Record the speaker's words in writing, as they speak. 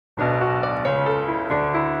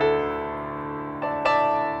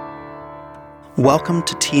Welcome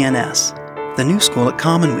to TNS, the new school at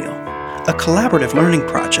Commonweal, a collaborative learning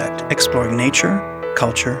project exploring nature,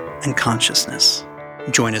 culture, and consciousness.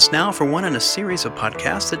 Join us now for one in a series of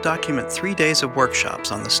podcasts that document 3 days of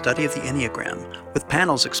workshops on the study of the Enneagram, with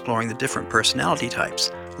panels exploring the different personality types,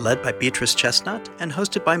 led by Beatrice Chestnut and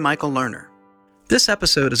hosted by Michael Lerner. This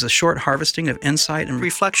episode is a short harvesting of insight and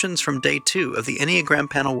reflections from day 2 of the Enneagram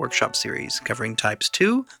Panel Workshop Series, covering types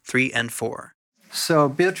 2, 3, and 4. So,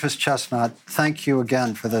 Beatrice Chestnut, thank you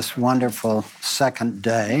again for this wonderful second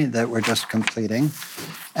day that we're just completing.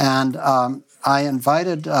 And I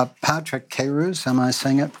invited Patrick Carews, am I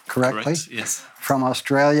saying it correctly? Correct, yes. From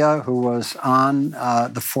Australia, who was on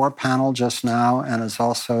the 4 panel just now and is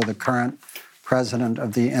also the current president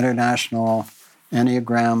of the International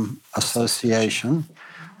Enneagram Association,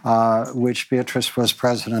 which Beatrice was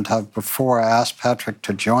president of before. I asked Patrick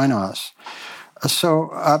to join us. So,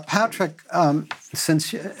 Patrick,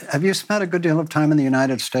 have you spent a good deal of time in the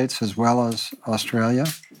United States as well as Australia?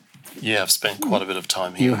 Yeah, I've spent quite a bit of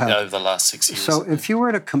time here over the last 6 years. So if you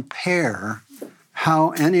were to compare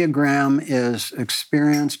how Enneagram is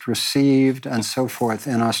experienced, received, and so forth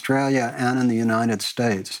in Australia and in the United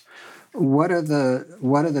States, what are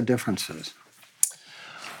the differences?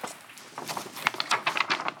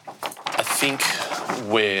 I think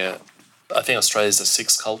Australia's a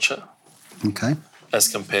 6 culture. Okay. As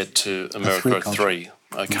compared to America at 3.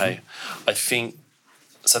 Okay. Mm-hmm. I think,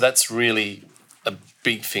 so that's really a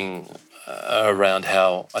big thing around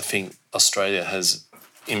how I think Australia has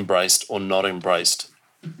embraced or not embraced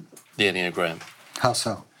the Enneagram. How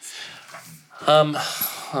so?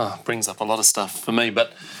 Brings up a lot of stuff for me,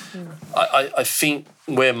 but I think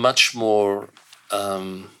we're much more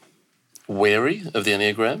wary of the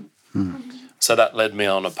Enneagram. So that led me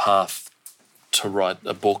on a path to write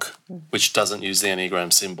a book which doesn't use the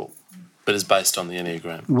Enneagram symbol, but is based on the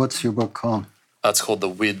Enneagram. What's your book called? It's called The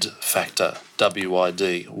WID Factor,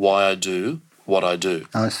 W-I-D, Why I Do What I Do.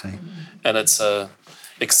 I see. And it's a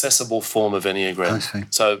accessible form of Enneagram. I see.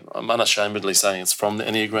 So I'm unashamedly saying it's from the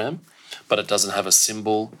Enneagram, but it doesn't have a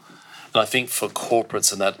symbol. And I think for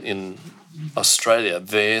corporates and that in Australia,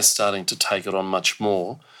 they're starting to take it on much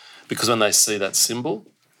more because when they see that symbol,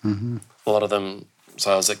 a lot of them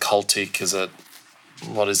say, is it cultic?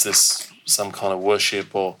 What is this, some kind of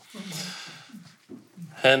worship?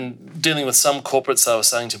 And dealing with some corporates, they were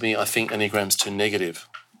saying to me, I think Enneagram's too negative.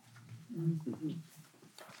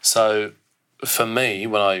 So for me,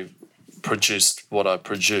 when I produced what I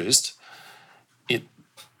produced, it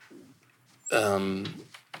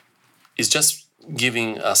is just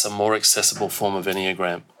giving us a more accessible form of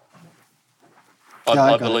Enneagram.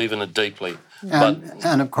 I believe in it deeply.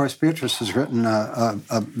 And of course, Beatrice has written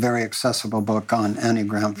a very accessible book on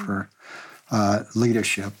Enneagram for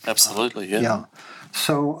leadership. Absolutely, yeah. Yeah.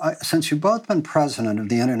 So since you've both been president of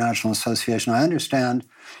the International Association, I understand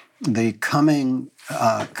the coming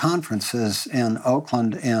conferences in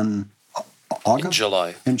Oakland in August? In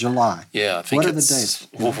July. In July. Yeah, I think What are the dates?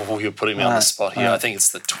 You're putting me on the spot here. I think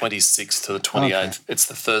it's the 26th to the 28th. Okay. It's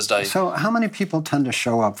the Thursday. So how many people tend to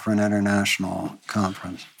show up for an international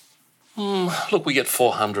conference? Look, we get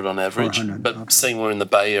 400 on average, but seeing we're in the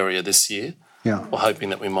Bay Area this year, we're hoping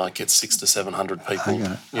that we might get 600 to 700 people. I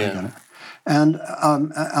get it. And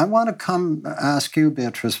I want to come ask you,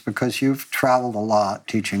 Beatrice, because you've traveled a lot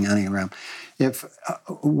teaching Enneagram.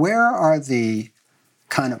 Where are the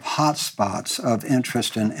kind of hot spots of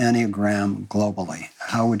interest in Enneagram globally?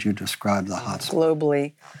 How would you describe the hot spots?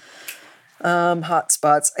 Globally. Hot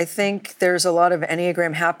spots. I think there's a lot of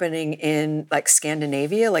Enneagram happening in like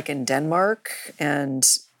Scandinavia, like in Denmark and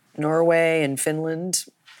Norway and Finland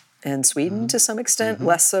and Sweden to some extent.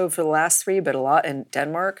 Less so for the last 3, but a lot in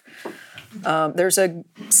Denmark. There's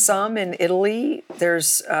some in Italy.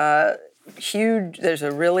 There's a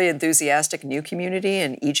really enthusiastic new community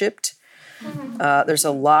in Egypt. There's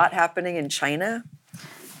a lot happening in China.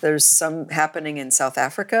 There's some happening in South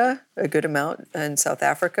Africa, a good amount in South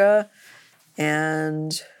Africa.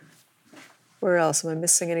 And where else? Am I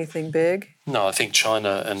missing anything big? No, I think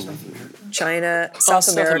China, South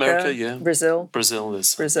America, yeah. Brazil. Brazil.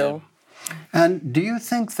 Yeah. And do you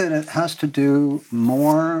think that it has to do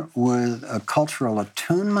more with a cultural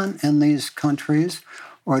attunement in these countries,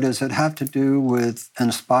 or does it have to do with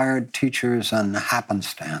inspired teachers and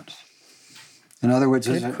happenstance? In other words,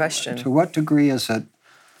 good question. To what degree is it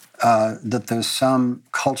that there's some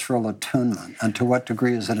cultural attunement, and to what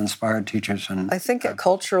degree is it inspired teachers? I think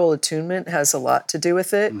cultural attunement has a lot to do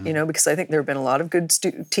with it, because I think there have been a lot of good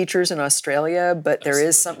teachers in Australia, but there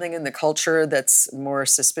is something in the culture that's more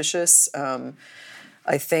suspicious.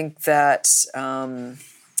 I think that,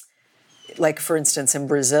 like for instance, in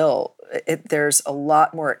Brazil, there's a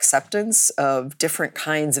lot more acceptance of different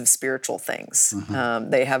kinds of spiritual things.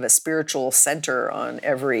 They have a spiritual center on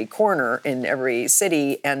every corner in every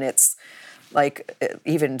city, and it's like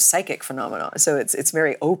even psychic phenomena. So it's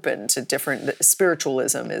very open to different.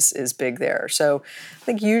 Spiritualism is big there. So I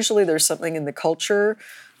think usually there's something in the culture.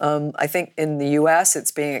 I think in the U.S.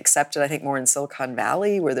 it's being accepted, I think, more in Silicon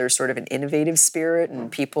Valley, where there's sort of an innovative spirit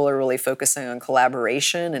and people are really focusing on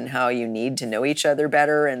collaboration and how you need to know each other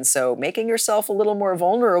better. And so making yourself a little more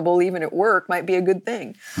vulnerable, even at work, might be a good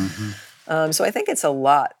thing. So I think it's a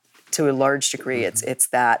lot. To a large degree, it's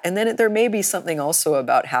that. And then there may be something also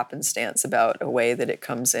about happenstance, about a way that it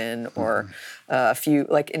comes in, or a few,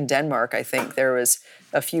 like in Denmark, I think there was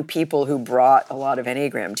a few people who brought a lot of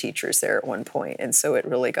Enneagram teachers there at one point, and so it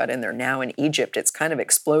really got in there. Now in Egypt, it's kind of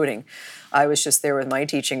exploding. I was just there with my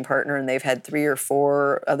teaching partner, and they've had 3 or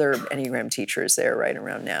 4 other Enneagram teachers there right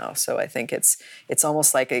around now. So I think it's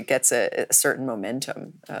almost like it gets a certain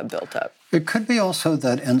momentum built up. It could be also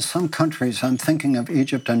that in some countries, I'm thinking of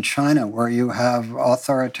Egypt and China, where you have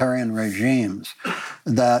authoritarian regimes,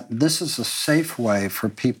 that this is a safe way for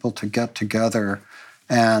people to get together.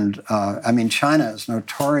 And I mean, China is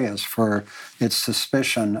notorious for its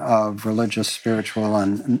suspicion of religious, spiritual,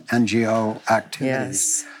 and NGO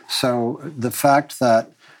activities. Yes. So the fact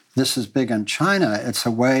that this is big in China, it's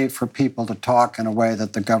a way for people to talk in a way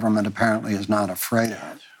that the government apparently is not afraid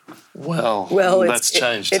of. Well, that's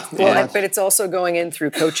changed. But it's also going in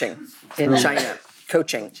through coaching in China.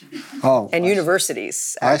 Coaching. And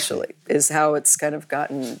universities, actually, is how it's kind of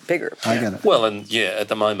gotten bigger. I get it. Well, and at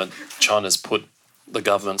the moment, the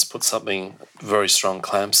government's put something very strong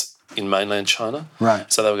clamps in mainland China.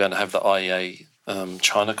 Right. So they were going to have the IEA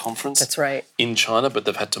China conference. That's right. In China, but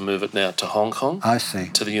they've had to move it now to Hong Kong. I see.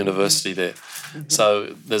 To the university there. So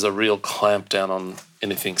there's a real clamp down on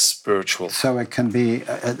anything spiritual. So it can be,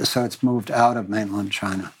 so it's moved out of mainland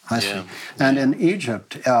China. I see. And in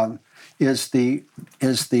Egypt, is the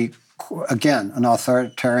again an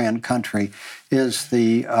authoritarian country, is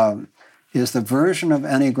the version of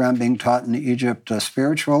Enneagram being taught in Egypt a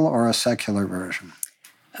spiritual or a secular version?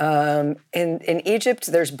 In Egypt,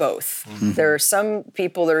 there's both. There are some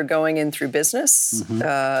people that are going in through business,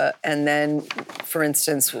 and then, for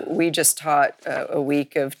instance, we just taught a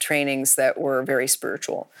week of trainings that were very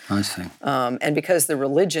spiritual. I see. And because the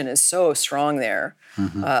religion is so strong there,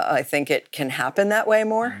 I think it can happen that way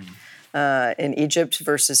more. In Egypt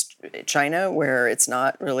versus China, where it's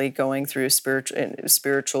not really going through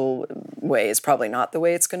spiritual way, is probably not the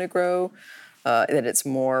way it's going to grow. That it's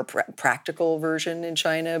more practical version in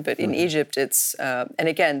China, but in Egypt it's, and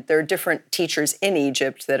again, there are different teachers in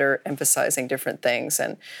Egypt that are emphasizing different things,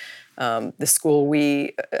 and the school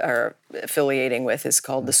we are affiliating with is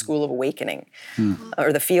called the School of Awakening,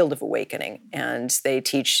 or the Field of Awakening, and they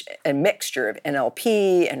teach a mixture of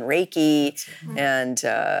NLP and Reiki, and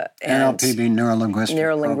NLP being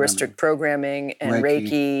neuro-linguistic programming, and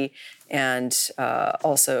Reiki and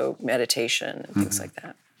also meditation and things like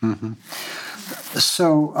that.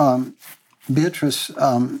 So, Beatrice,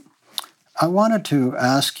 I wanted to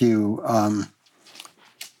ask you,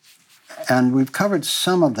 and we've covered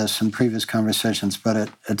some of this in previous conversations, but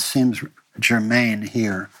it seems germane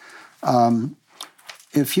here.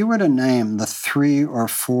 If you were to name the 3 or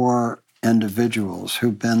 4 individuals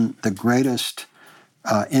who've been the greatest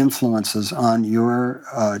influences on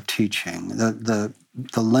your teaching, the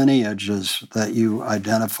lineages that you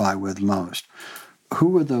identify with most, who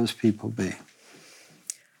would those people be?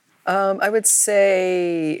 I would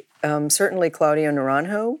say certainly Claudio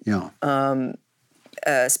Naranjo,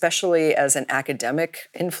 especially as an academic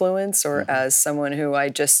influence, or as someone who I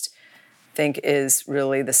just think is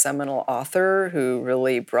really the seminal author who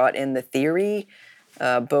really brought in the theory,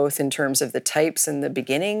 both in terms of the types in the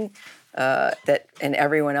beginning, that and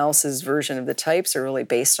everyone else's version of the types are really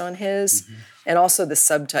based on his, and also the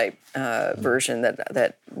subtype version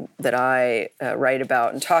that I write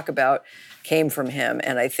about and talk about came from him.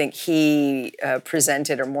 And I think he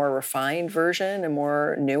presented a more refined version, a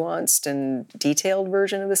more nuanced and detailed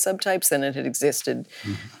version of the subtypes than it had existed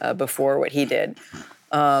before what he did.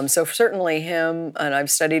 So certainly him, and I've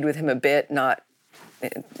studied with him a bit, not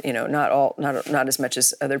as much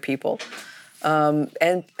as other people.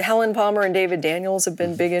 And Helen Palmer and David Daniels have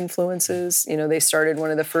been big influences. They started one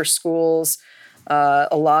of the first schools.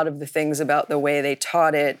 A lot of the things about the way they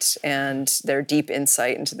taught it and their deep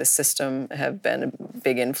insight into the system have been a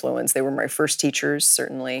big influence. They were my first teachers,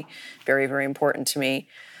 certainly very, very important to me.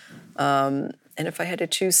 And if I had to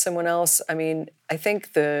choose someone else, I mean, I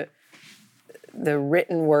think the the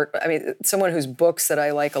written work. I mean, someone whose books that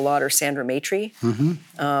I like a lot are Sandra Maitre.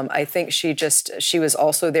 I think she was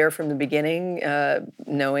also there from the beginning,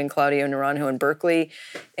 knowing Claudio Naranjo in Berkeley,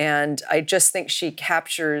 and I just think she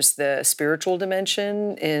captures the spiritual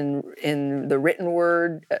dimension in the written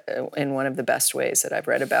word in one of the best ways that I've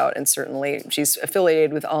read about. And certainly, she's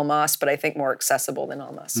affiliated with Almas, but I think more accessible than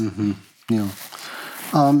Almas. Yeah.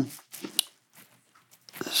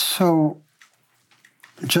 So,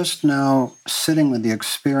 just now, sitting with the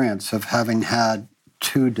experience of having had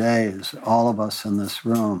 2 days, all of us in this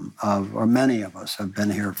room, or many of us have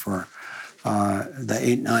been here for the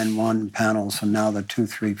 891 panels and now the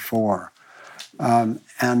 234.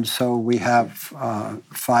 And so we have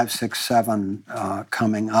 5, 6, 7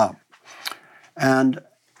 coming up. And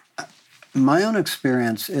my own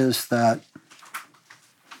experience is that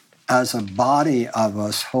as a body of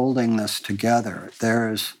us holding this together,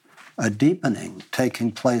 there's a deepening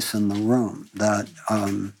taking place in the room, that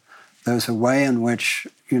there's a way in which,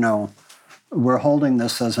 we're holding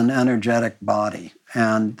this as an energetic body,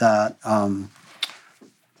 and that,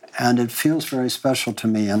 and it feels very special to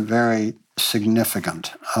me and very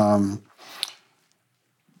significant.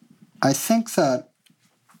 I think that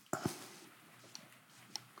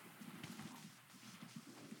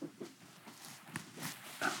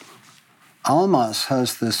Almas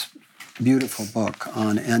has this beautiful book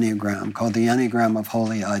on Enneagram called The Enneagram of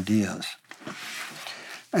Holy Ideas.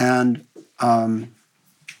 And I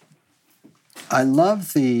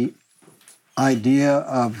love the idea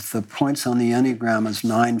of the points on the Enneagram as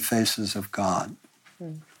 9 faces of God.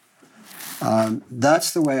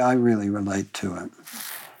 That's the way I really relate to it.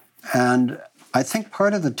 And I think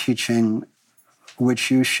part of the teaching which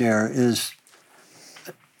you share is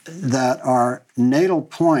that our natal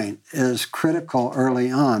point is critical early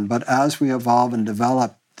on, but as we evolve and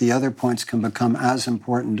develop, the other points can become as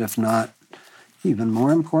important, if not even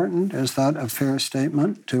more important. Is that a fair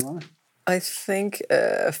statement to us? I think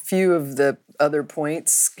a few of the other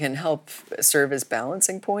points can help serve as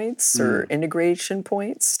balancing points or integration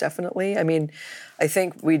points, definitely. I mean, I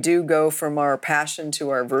think we do go from our passion to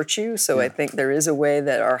our virtue, so I think there is a way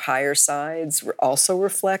that our higher sides also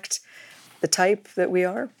reflect the type that we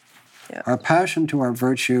are. Yeah. Our passion to our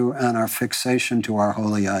virtue and our fixation to our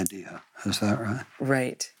holy idea. Is that right?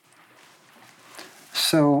 Right.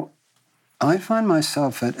 So I find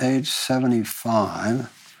myself at age 75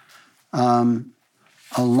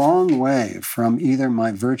 a long way from either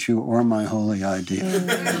my virtue or my holy idea.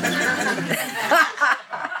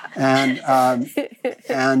 And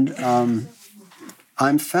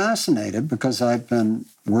I'm fascinated, because I've been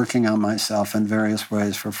working on myself in various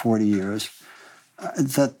ways for 40 years,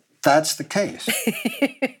 that's the case.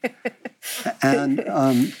 And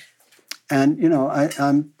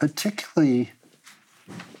I'm particularly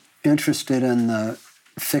interested in the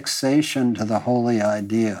fixation to the holy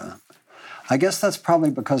idea. I guess that's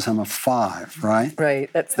probably because I'm a 5, right? Right,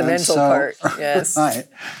 that's the mental part, yes. Right.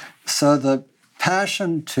 So the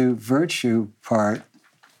passion to virtue part,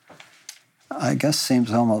 I guess,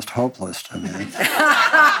 seems almost hopeless to me.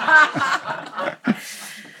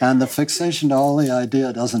 And the fixation to holy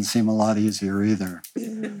idea doesn't seem a lot easier either.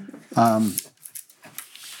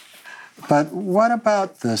 But what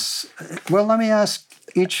about this? Well, let me ask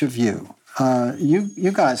each of you.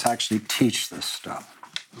 You guys actually teach this stuff.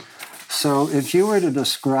 So if you were to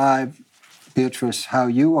describe, Beatrice, how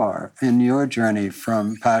you are in your journey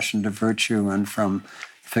from passion to virtue and from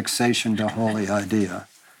fixation to holy idea,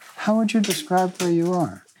 how would you describe where you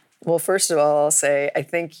are? Well, first of all, I'll say I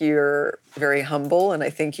think you're very humble, and I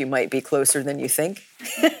think you might be closer than you think.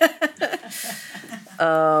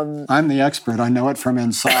 I'm the expert. I know it from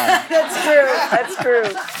inside. That's true. That's true.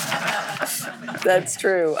 That's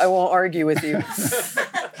true. I won't argue with you.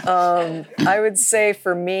 I would say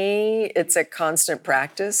for me, it's a constant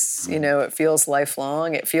practice. It feels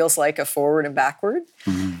lifelong. It feels like a forward and backward.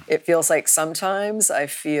 It feels like sometimes I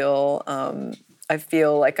feel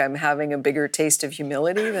like I'm having a bigger taste of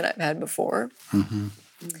humility than I've had before.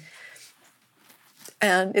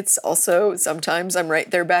 And it's also, sometimes I'm right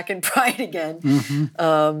there back in pride again.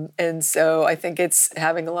 And so I think it's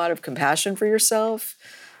having a lot of compassion for yourself.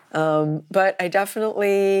 But I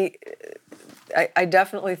definitely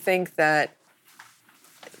think that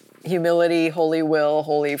humility, holy will,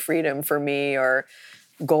 holy freedom for me are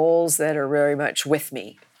goals that are very much with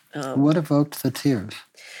me. What evoked the tears?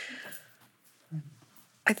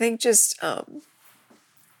 I think just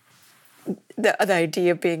the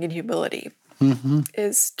idea of being in humility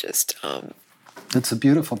is just... It's a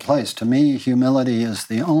beautiful place. To me, humility is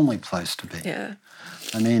the only place to be. Yeah.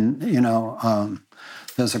 I mean,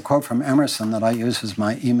 There's a quote from Emerson that I use as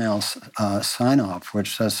my email sign-off,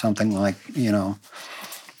 which says something like,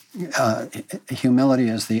 humility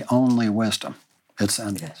is the only wisdom. It's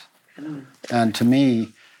endless. And to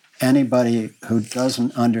me, anybody who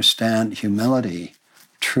doesn't understand humility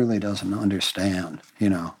truly doesn't understand,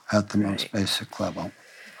 at the most basic level.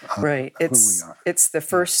 Right. Who we are. It's the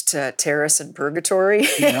first terrace in purgatory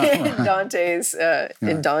in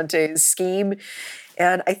Dante's scheme.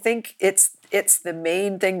 And I think it's the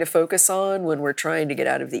main thing to focus on when we're trying to get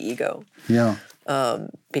out of the ego. Yeah.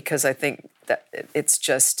 Because I think that it's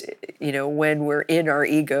just, when we're in our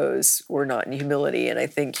egos, we're not in humility. And I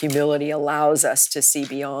think humility allows us to see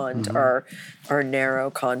beyond our narrow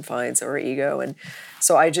confines of our ego. And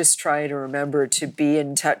so I just try to remember to be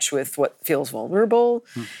in touch with what feels vulnerable.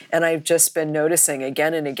 And I've just been noticing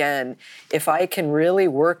again and again, if I can really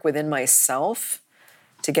work within myself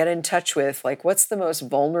to get in touch with, like, what's the most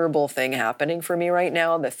vulnerable thing happening for me right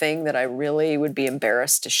now, the thing that I really would be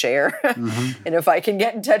embarrassed to share. And if I can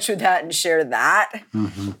get in touch with that and share that,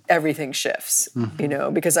 everything shifts,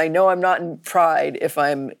 because I know I'm not in pride if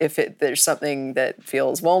there's something that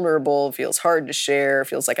feels vulnerable, feels hard to share,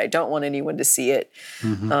 feels like I don't want anyone to see it.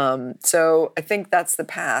 So I think that's the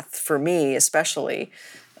path for me, especially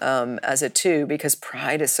as a two, because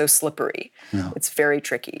pride is so slippery. Yeah. It's very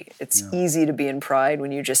tricky. It's easy to be in pride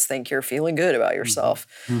when you just think you're feeling good about yourself.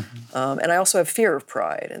 And I also have fear of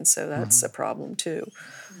pride, and so that's a problem too.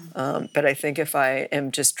 But I think if I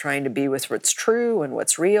am just trying to be with what's true and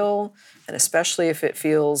what's real, and especially if it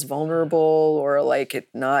feels vulnerable or like it's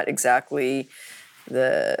not exactly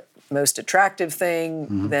the most attractive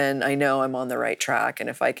thing, then I know I'm on the right track. And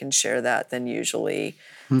if I can share that, then usually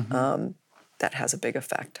that has a big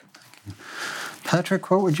effect.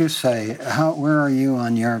 Patrick, what would you say? Where are you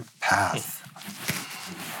on your path?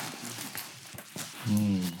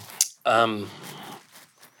 I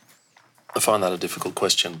find that a difficult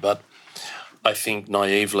question, but I think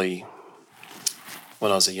naively,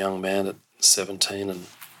 when I was a young man at 17 and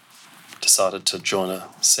decided to join a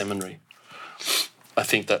seminary, I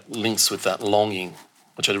think that links with that longing,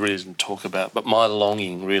 which I really didn't talk about, but my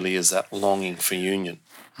longing really is that longing for union.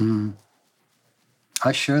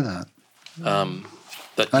 I share that. I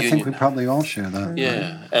think we probably all share that.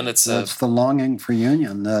 Yeah, right? and it's the longing for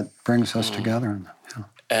union that brings us together.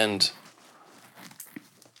 And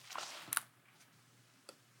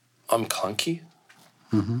I'm clunky.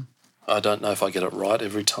 I don't know if I get it right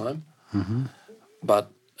every time,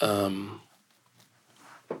 but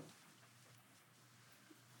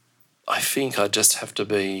I think I just have to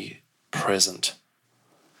be present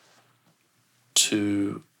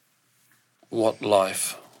to what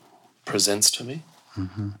life presents to me,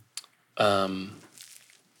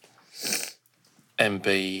 and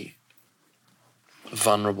be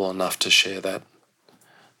vulnerable enough to share that,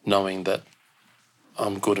 knowing that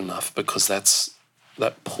I'm good enough, because that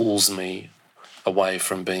pulls me away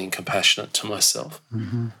from being compassionate to myself,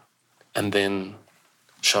 and then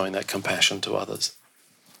showing that compassion to others.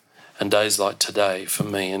 And days like today, for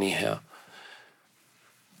me anyhow,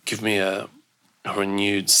 give me a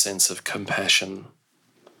renewed sense of compassion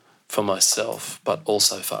for myself, but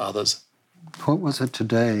also for others. What was it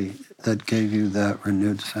today that gave you that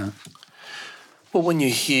renewed sense? Well, when you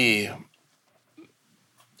hear,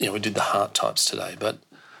 we did the heart types today, but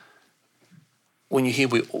when you hear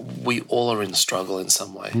we all are in struggle in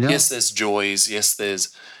some way. Yeah. Yes, there's joys. Yes, there's,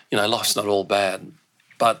 life's not all bad.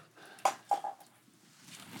 But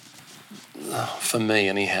for me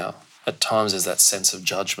anyhow, at times there's that sense of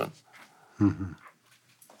judgment.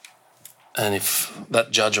 And if that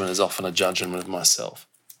judgment is often a judgment of myself.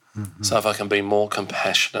 So if I can be more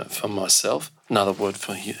compassionate for myself, another word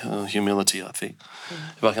for humility, I think.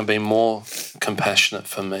 If I can be more compassionate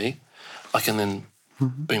for me, I can then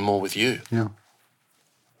be more with you. Yeah.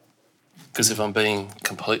 Because if I'm being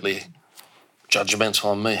completely judgmental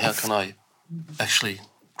on me, how can I actually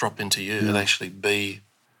drop into you and actually be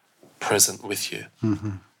present with you?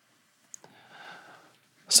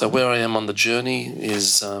 So where I am on the journey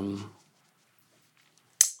is I'm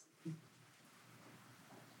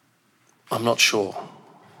not sure,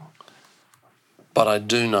 but I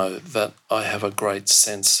do know that I have a great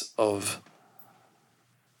sense of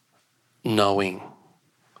knowing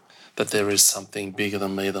that there is something bigger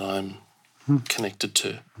than me that I'm connected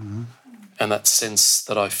to. And that sense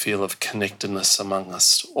that I feel of connectedness among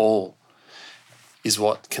us all is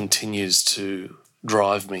what continues to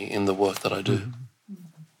drive me in the work that I do.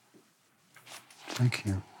 Thank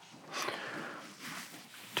you.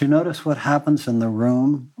 Do you notice what happens in the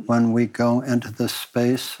room when we go into the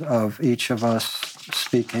space of each of us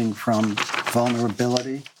speaking from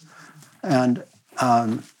vulnerability? And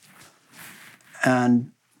And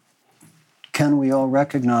can we all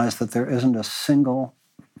recognize that there isn't a single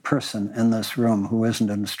person in this room who isn't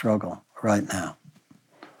in struggle right now?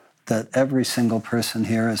 That every single person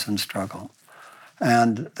here is in struggle.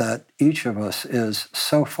 And that each of us is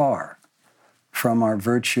so far from our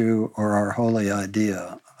virtue or our holy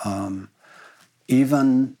idea.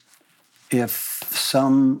 Even if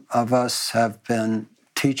some of us have been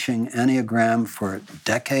teaching Enneagram for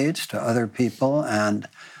decades to other people and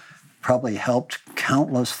probably helped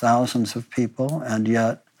countless thousands of people, and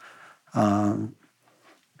yet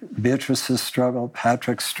Beatrice's struggle,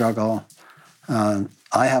 Patrick's struggle,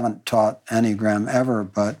 I haven't taught Enneagram ever,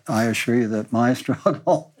 but I assure you that my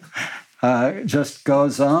struggle just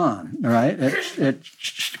goes on, right?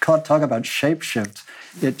 Talk about shape shifts.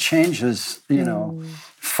 It changes,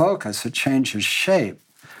 focus. It changes shape.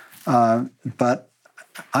 But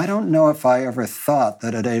I don't know if I ever thought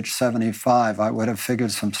that at age 75 I would have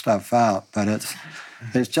figured some stuff out. But it's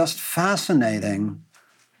just fascinating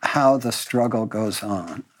how the struggle goes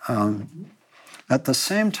on. At the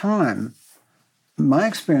same time, my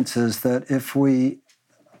experience is that if we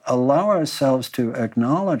allow ourselves to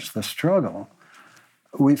acknowledge the struggle,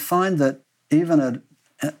 we find that even at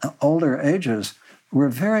older ages, we're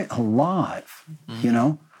very alive,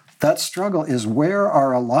 That struggle is where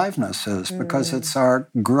our aliveness is, because it's our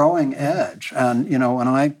growing edge. And, when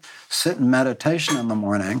I sit in meditation in the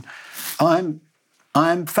morning, I'm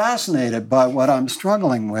fascinated by what I'm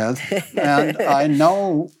struggling with. And I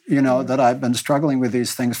know, that I've been struggling with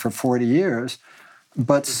these things for 40 years.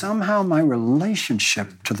 But somehow my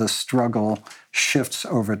relationship to the struggle shifts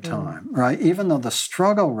over time, right? Even though the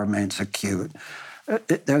struggle remains acute,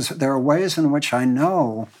 there are ways in which I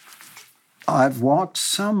know I've walked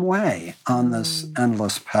some way on this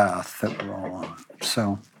endless path that we're all on.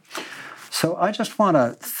 So I just want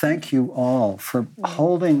to thank you all for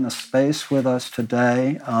holding the space with us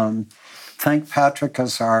today. Thank Patrick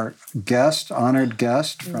as our guest, honored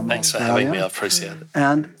guest from Thanks Australia. for having me. I appreciate it.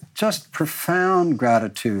 And just profound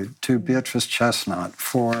gratitude to Beatrice Chestnut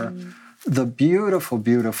for the beautiful,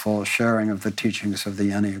 beautiful sharing of the teachings of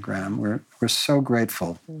the Enneagram. We're so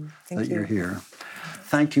grateful that you're here.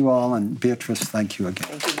 Thank you all, and Beatrice, thank you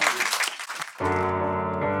again.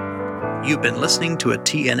 You've been listening to a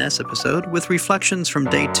TNS episode with reflections from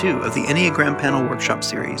Day 2 of the Enneagram Panel Workshop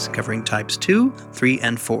Series, covering Types 2, 3,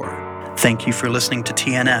 and 4. Thank you for listening to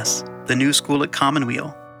TNS, the New School at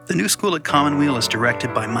Commonweal. The New School at Commonweal is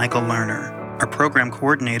directed by Michael Lerner. Our program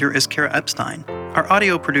coordinator is Kara Epstein. Our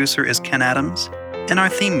audio producer is Ken Adams. And our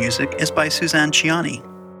theme music is by Suzanne Ciani.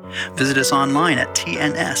 Visit us online at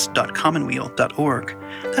tns.commonweal.org.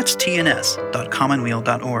 That's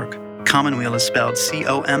tns.commonweal.org. Commonweal is spelled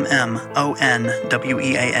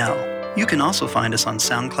COMMONWEAL. You can also find us on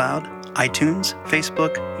SoundCloud, iTunes,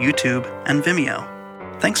 Facebook, YouTube, and Vimeo.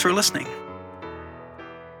 Thanks for listening.